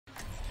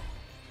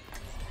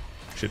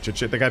Shit, shit,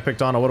 shit. The guy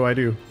picked Ana. What do I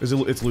do?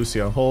 It's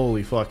Lucio.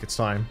 Holy fuck, it's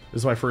time.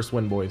 This is my first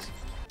win, boys.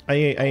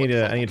 I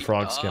need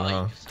frog skin,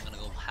 huh?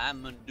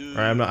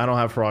 Alright, I don't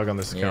have frog on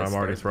this account. I'm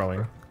already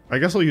throwing. I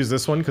guess I'll use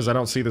this one because I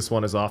don't see this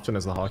one as often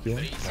as the hockey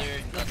one.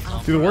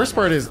 Dude, the worst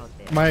part is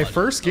my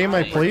first game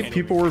I played,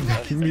 people were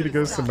begging me to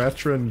go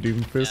Symmetra and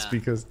Doomfist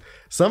because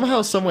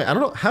somehow, someway, I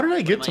don't know, how did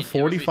I get to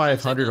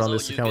 4,500 on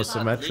this account with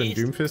Symmetra and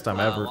Doomfist?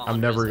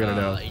 I'm never gonna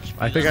know.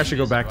 I think I should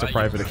go back to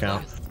private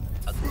account.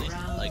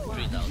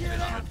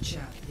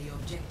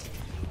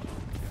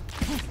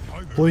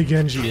 Play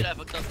Genji.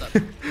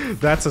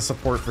 That's a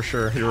support for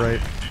sure. You're right.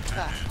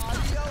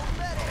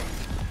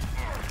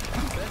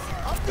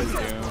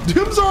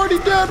 Doom's already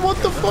dead. What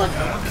the fuck?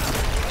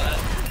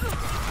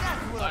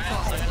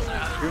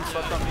 Doom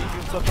slept on me.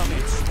 Doom slept on me.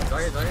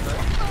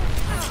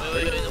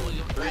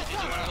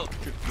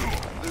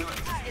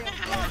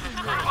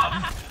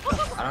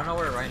 I don't know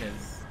where Ryan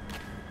is.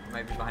 He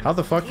might be behind. How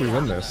the fuck we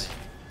win this?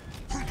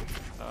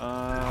 They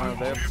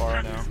have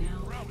far now.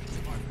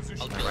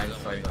 Ryan's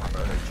fighting on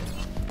brother.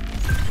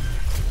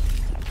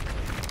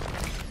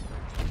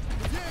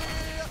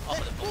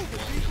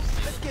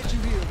 Let's get you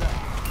healed up.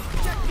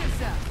 Check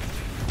this out.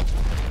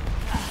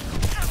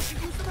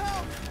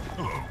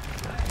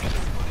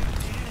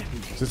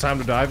 Is it time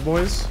to dive,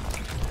 boys?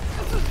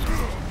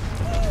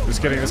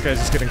 Just kidding, this guy's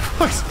just getting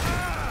fucked.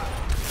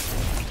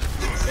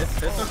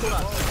 It's no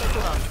cooldown.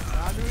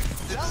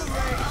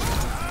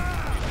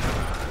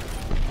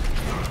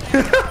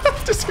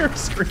 Just hear a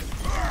scream.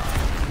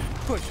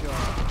 Push on.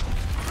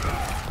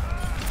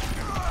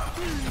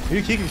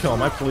 He can kill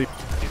him, I believe.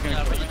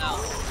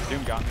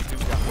 Doom got me. Doom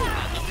got me.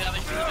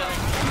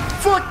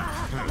 Fuck!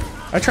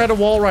 I tried to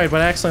wall ride,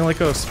 but I accidentally let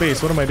go of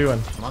space. What am I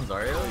doing? Come on,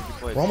 Zarya.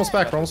 We're almost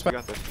back, we're almost back.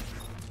 Got this.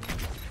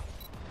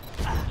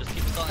 Just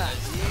keep going, guys.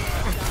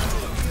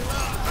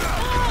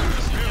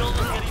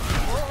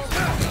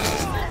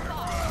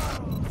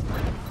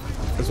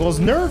 As well as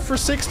Nerve for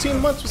 16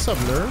 months. What's up,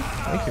 Nerve?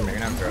 Thank you, They're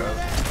man. gonna have barrage.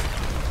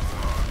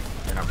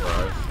 They're not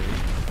barrage.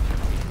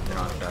 They're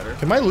not better.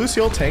 Can my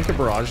Lucio tank a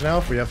barrage now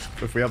if we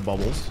have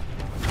bubbles?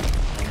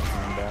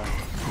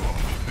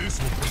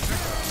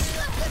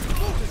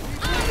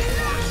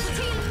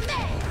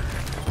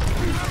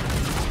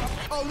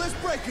 Oh, let's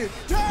break it.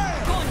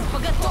 Damn.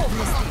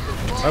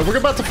 Alright, we're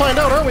about to find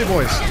out, aren't we,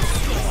 boys?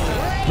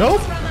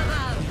 Nope.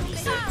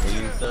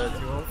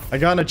 I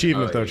got an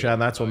achievement though, Chad,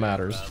 and that's what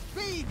matters.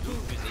 Speed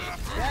boost.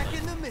 Back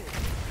in the mix.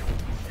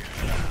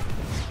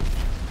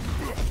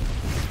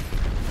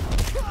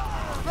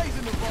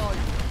 Raising the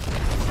volume.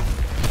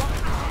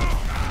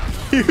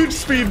 Huge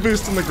speed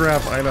boost in the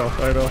graph. I know.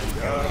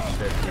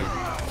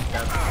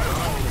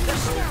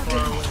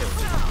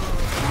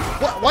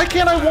 Why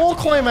can't I wall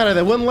climb out of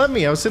that? It wouldn't let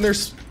me. I was sitting there.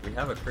 We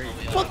have a creep.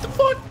 What the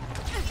fuck?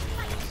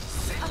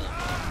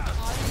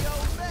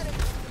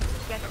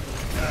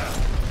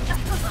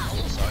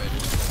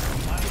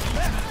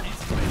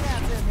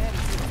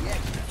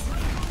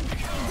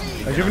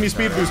 I'm giving you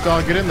speed boost,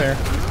 dog. Get in there.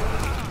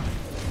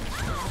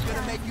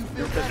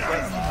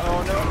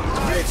 Oh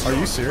no. Are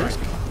you serious?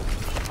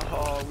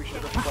 Oh, we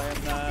should have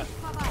planned that.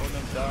 I wouldn't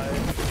have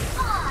died.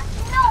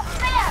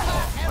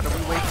 What are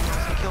we waiting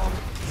to kill him?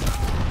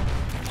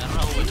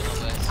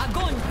 I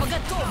don't know what to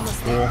do, guys.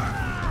 Cool.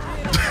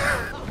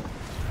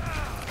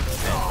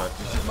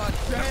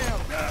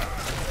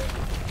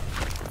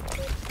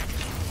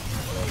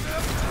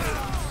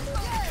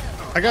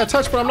 I got a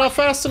touch, but I'm not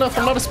fast enough.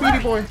 I'm not a speedy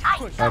boy.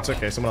 That's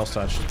okay. Someone else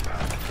touched.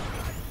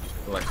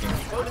 Collecting.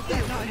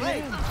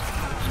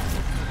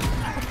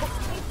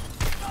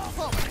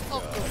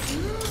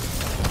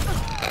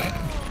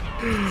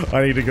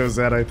 I need to go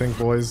Zed, I think,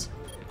 boys.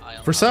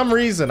 For some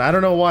reason, I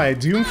don't know why,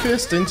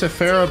 Doomfist into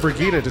Pharah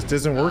Brigida just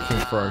isn't working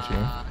for our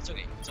team. It's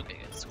okay,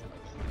 guys.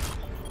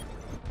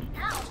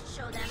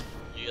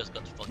 You guys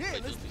got to fucking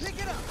play Doomfist.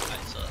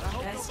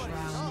 Nice, Best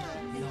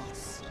round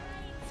lost.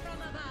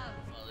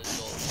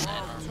 let's go.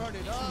 Turn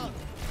it up.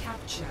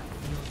 Capture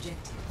the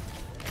objective.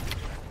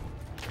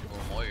 Oh,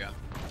 Moira.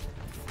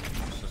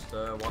 It's just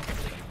walking.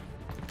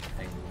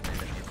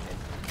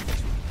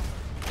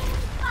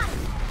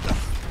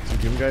 So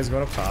Doom guys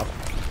going up top.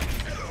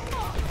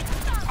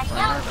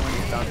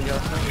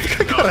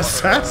 I got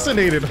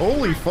assassinated.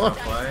 Holy fuck.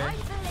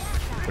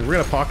 We're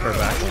gonna pocket our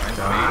back.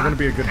 We're gonna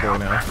be a good boy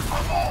now.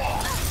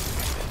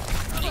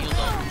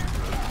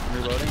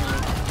 Reloading.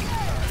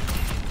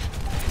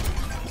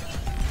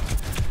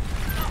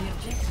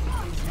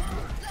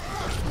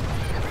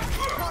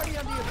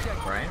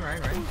 Right.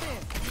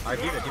 Alright,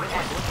 give it.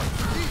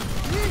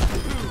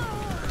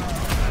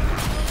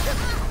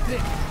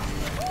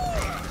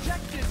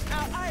 Check this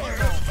out. I am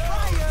on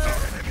fire.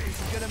 This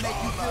is gonna make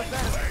you feel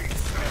better.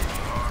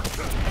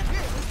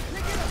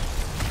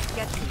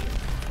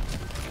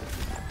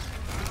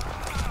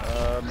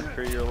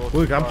 McCree, you're a little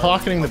Luke, too I'm far.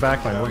 pocketing the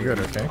backline. We're good,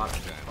 okay? Oh,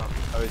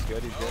 he's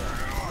good.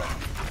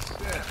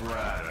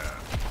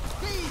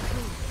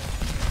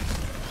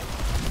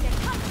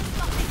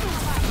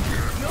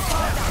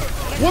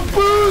 What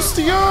boost,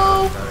 yo?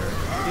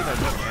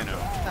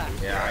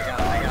 Yeah, I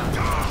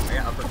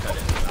got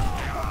uppercutted.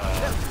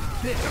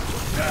 That's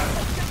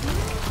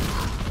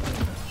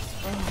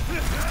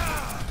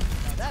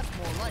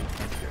more like it.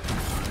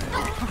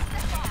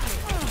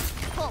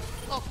 Pump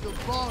up the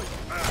volume.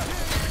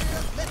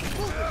 Let's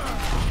move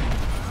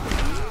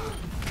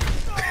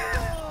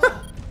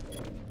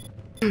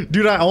it.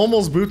 Dude, I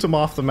almost booted him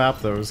off the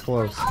map though. It was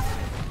close.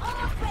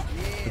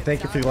 But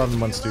thank you for the 11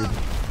 months, dude.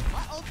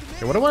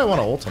 Okay, what do I want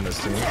to ult on this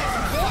team?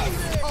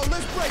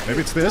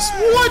 Maybe it's this?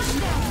 What?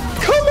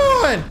 Come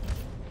on!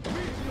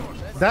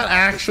 That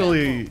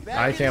actually...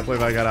 I can't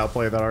believe I got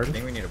outplayed that hard. I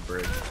think we need a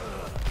bridge.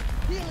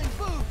 Healing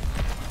food.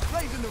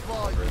 Raising the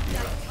volume.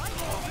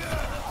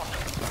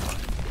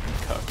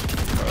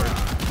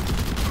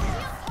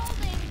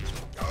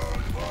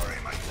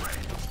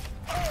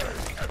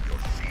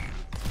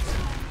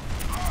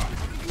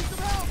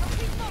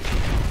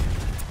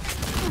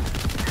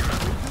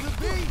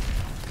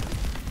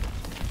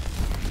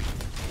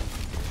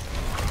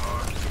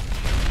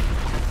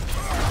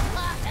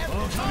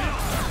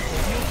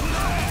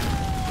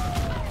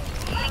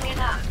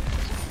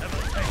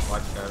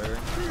 Watch better.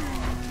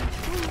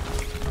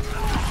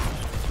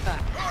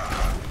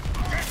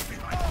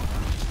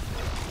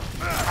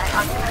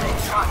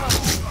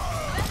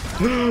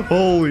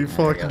 Holy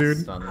fuck, I got dude.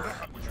 stunned.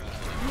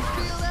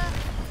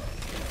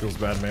 Feels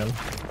bad, man.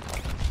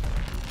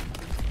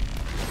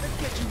 Let's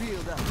get you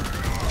healed up.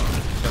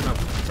 Shut up,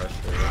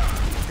 pressure.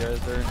 You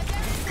guys are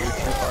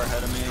too far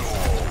ahead of me.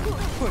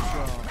 Push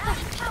on.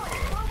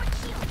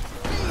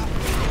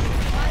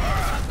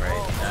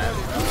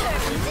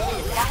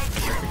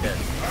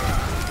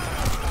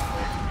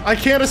 I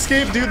can't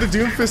escape, dude. The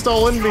Doomfist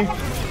all in me.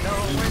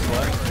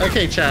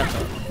 Okay, chat.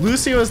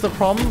 Lucio is the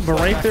problem, but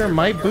right there,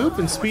 my boop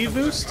and speed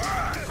boost,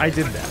 I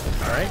did that.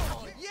 All right.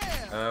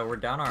 We're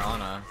down our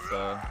Ana, so.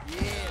 Yeah,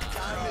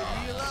 time to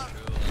heal up.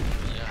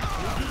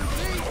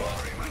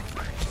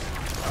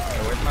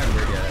 Oh, where's my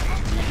bridge at?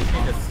 We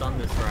need to stun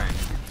this rank.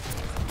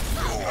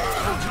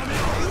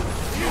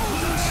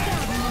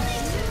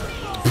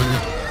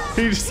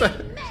 He just said.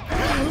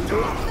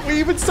 We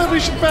even said we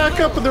should back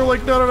up, and they're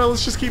like, no, no, no,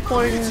 let's just keep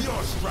playing.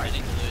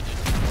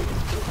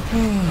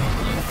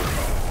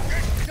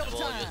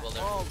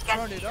 Oh,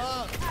 turn it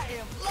up. I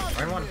am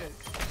loving One. it.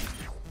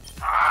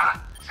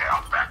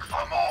 They're back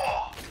for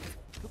more.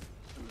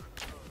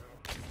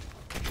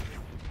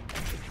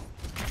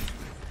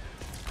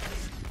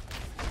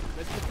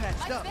 Let's get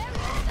patched up.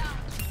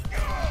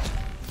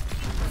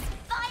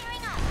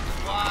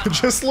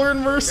 Just learn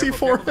mercy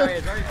for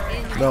him.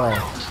 No,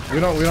 we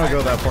don't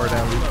go that far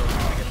down.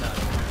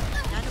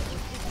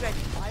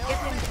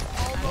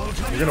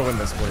 You're gonna win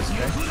this, boys.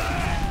 Okay?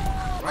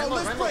 Oh,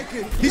 let's break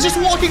it. He's just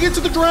walking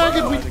into the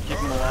dragon. We To keep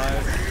him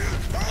alive.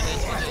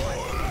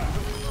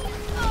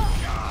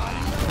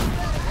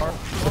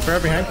 the fair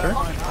behind, fair.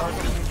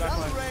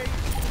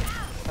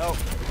 Help.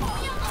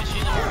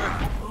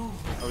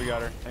 Oh, we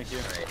got her. Thank you.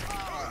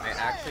 I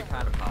actually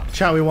kind of popped.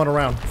 Chat, we want a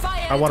round.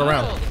 I want a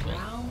round.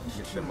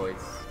 Get the boys.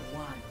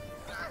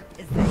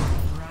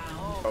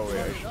 Oh,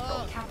 yeah.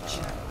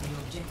 Capture the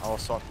objective. I'll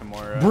swap some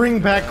more. Bring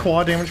back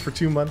quad damage for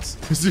 2 months.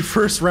 This is the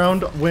first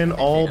round win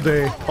all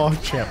day.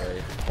 Pog champ.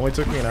 Only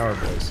took me an hour,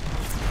 boys.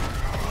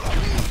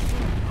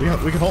 We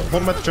can hold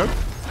him at the choke.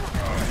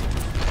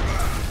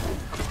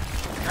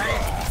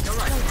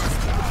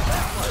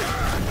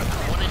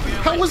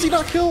 How was he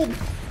not killed?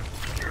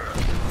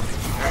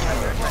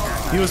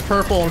 He was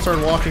purple and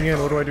started walking in.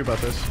 What do I do about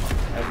this? I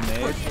have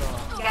nades.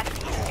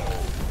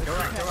 Go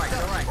right.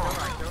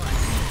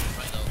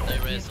 They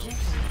raise them.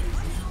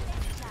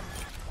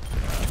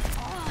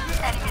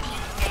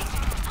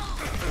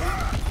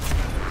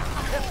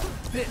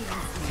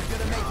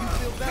 Gonna make you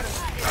feel better.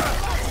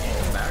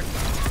 Back.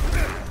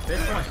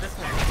 This one.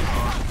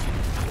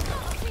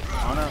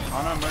 On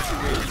a mercy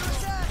reach.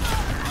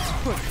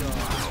 Push on.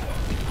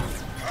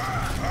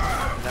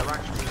 Is that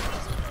right?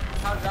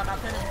 How did that not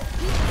finish?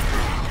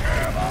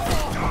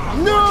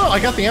 No! I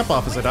got the amp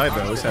off as I died,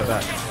 though. At least I have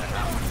that.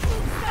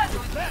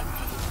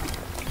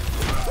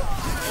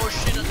 Oh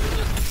shit,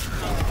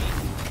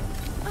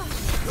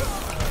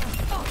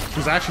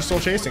 She's actually still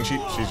chasing.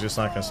 She's just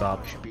not gonna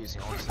stop.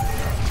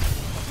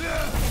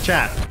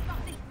 Chat.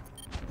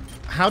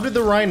 How did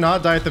the Ryan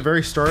not die at the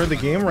very start of the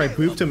game where I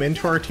booped him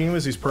into our team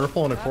as he's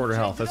purple and a quarter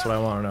health? That's what I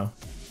want to know.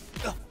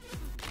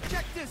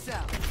 Check this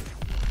out.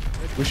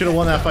 We should have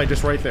won that fight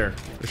just right there.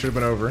 It should have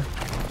been over.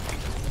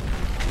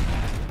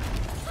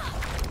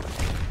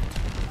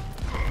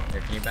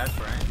 Here, can you bash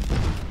Ryan?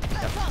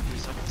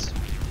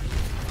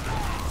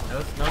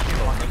 No,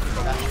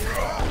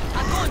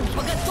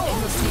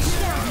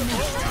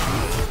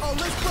 Oh,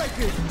 let's break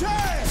it.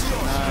 Damn!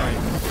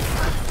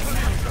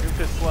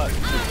 Doomfist left.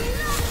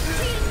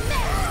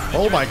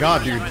 Oh my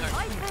god, dude.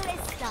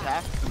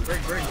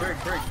 Break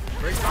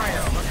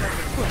Ryan.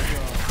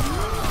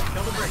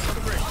 Kill the break.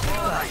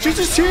 She's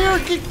just here!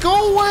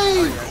 Go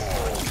away!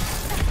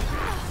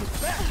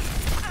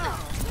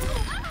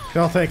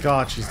 Oh, thank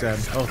god she's dead.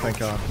 Oh, thank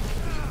god.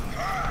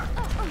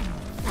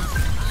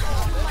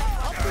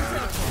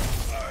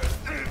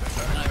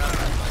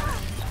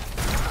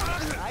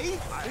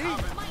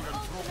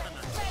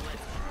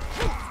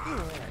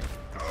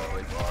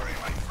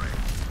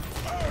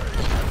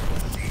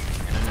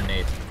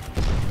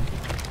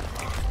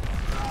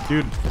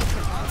 Dude,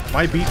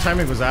 my beat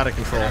timing was out of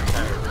control.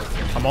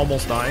 I'm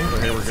almost dying, but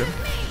hey, we're good.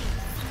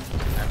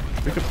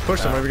 We could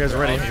push them whenever you guys are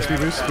ready. XP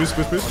boost, boost,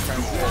 boost, boost.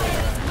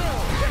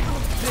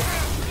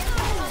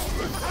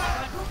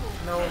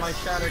 No, my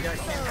shadow got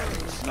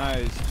canceled.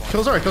 Nice.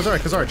 Kill Zara, kill Zara,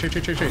 kill Zara. Chase,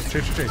 chase, chase, chase,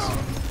 chase, chase.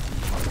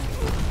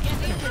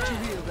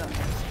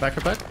 Back,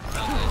 back, back.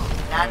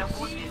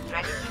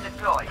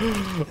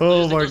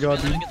 Oh my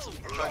god, dude. My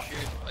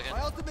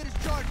ultimate is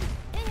charging.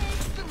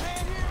 Some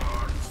hand here.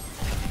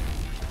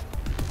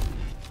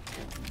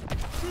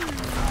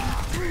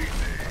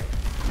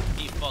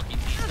 He fucking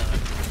beat that.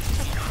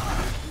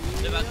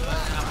 Go back, go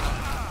back.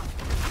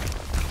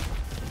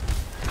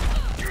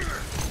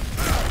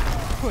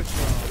 Push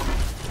on.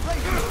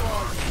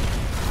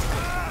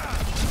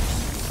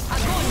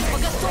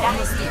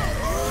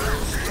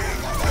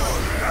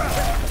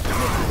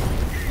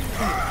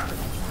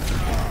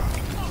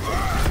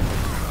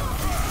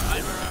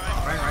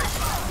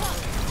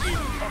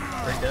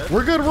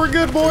 We're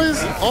good,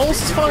 boys.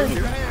 All's fine.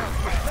 Yeah,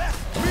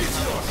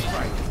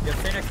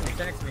 stay next to me,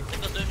 stay next to me.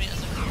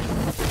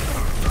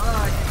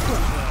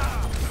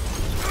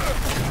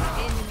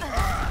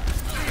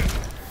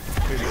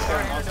 Dude, he's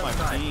going off my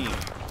team.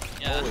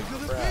 Yeah. Holy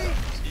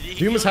crap.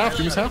 Doom is half,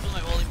 Doom is half.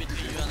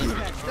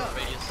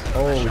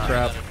 Holy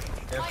crap.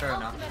 Yeah, fair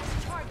enough.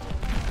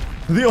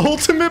 The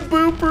ultimate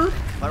booper.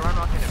 Let run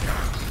rock in it.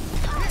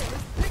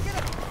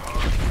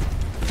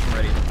 I'm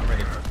ready, I'm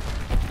ready.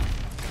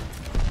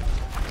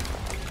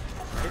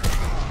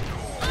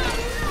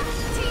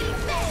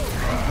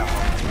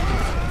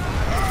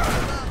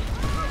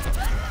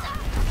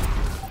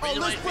 Oh,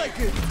 let's break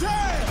it.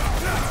 Damn!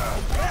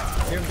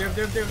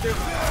 Doom.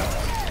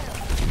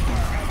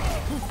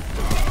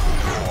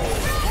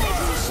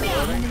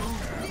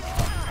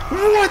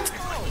 What?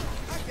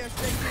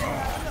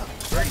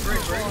 Break.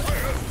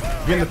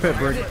 Get in the pit,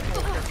 Brig.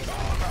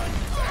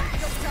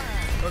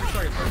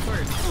 Sorry.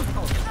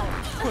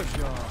 Push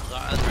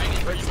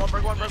on.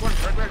 Break one. I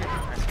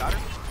got her.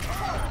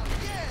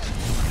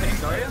 Hey,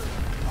 Zarya?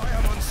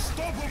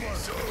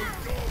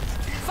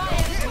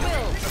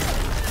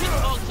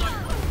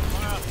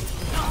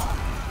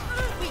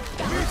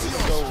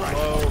 So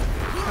low.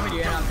 Coming to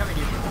you, Anna, I'm coming to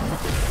you.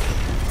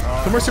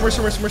 Come mercy.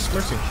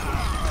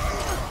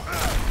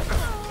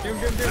 Doom.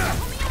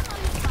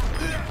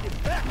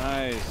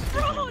 Nice.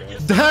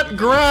 That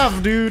grab,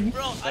 dude.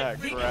 Bro, That I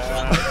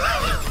grab.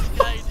 this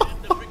guy did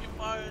the freaking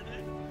fire,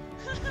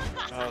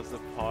 dude. That was the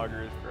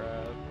poggers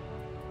grab.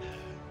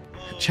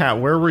 Chat,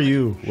 where were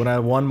you when I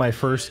won my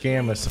first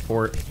game as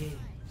support?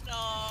 No,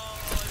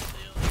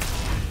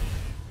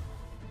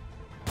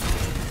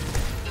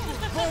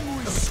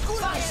 Homely squid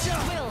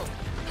shot.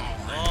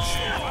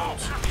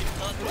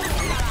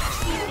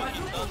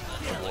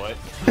 What?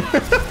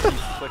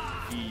 Click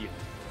E.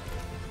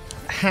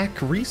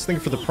 Hack Reese, thank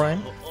you for the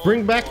prime.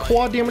 Bring back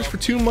quad damage for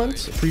 2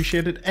 months.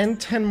 Appreciate it. And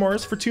 10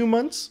 Mars for 2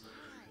 months.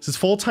 Says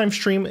full-time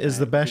stream is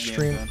the best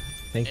stream.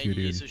 Thank you,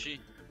 dude.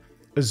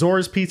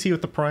 Azor's PT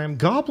with the prime.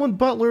 Goblin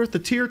Butler with the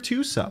tier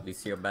 2 sub. You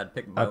see a bad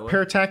pick, by the way?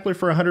 Paratackler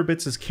for 100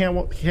 bits says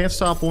can't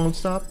stop, won't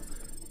stop.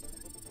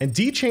 And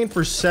D-Chain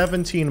for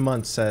 17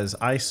 months says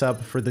I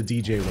sub for the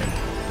DJ win.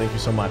 Thank you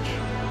so much.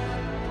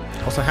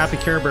 Also, Happy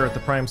Care Bear with the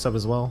prime sub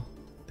as well.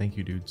 Thank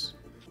you, dudes.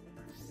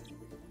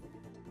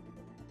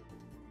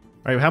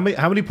 All right,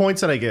 how many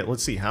points did I get?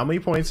 Let's see. How many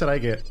points did I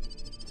get?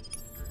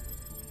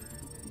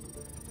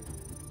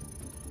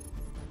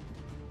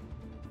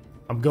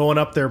 I'm going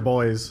up there,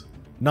 boys.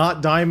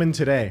 Not diamond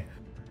today.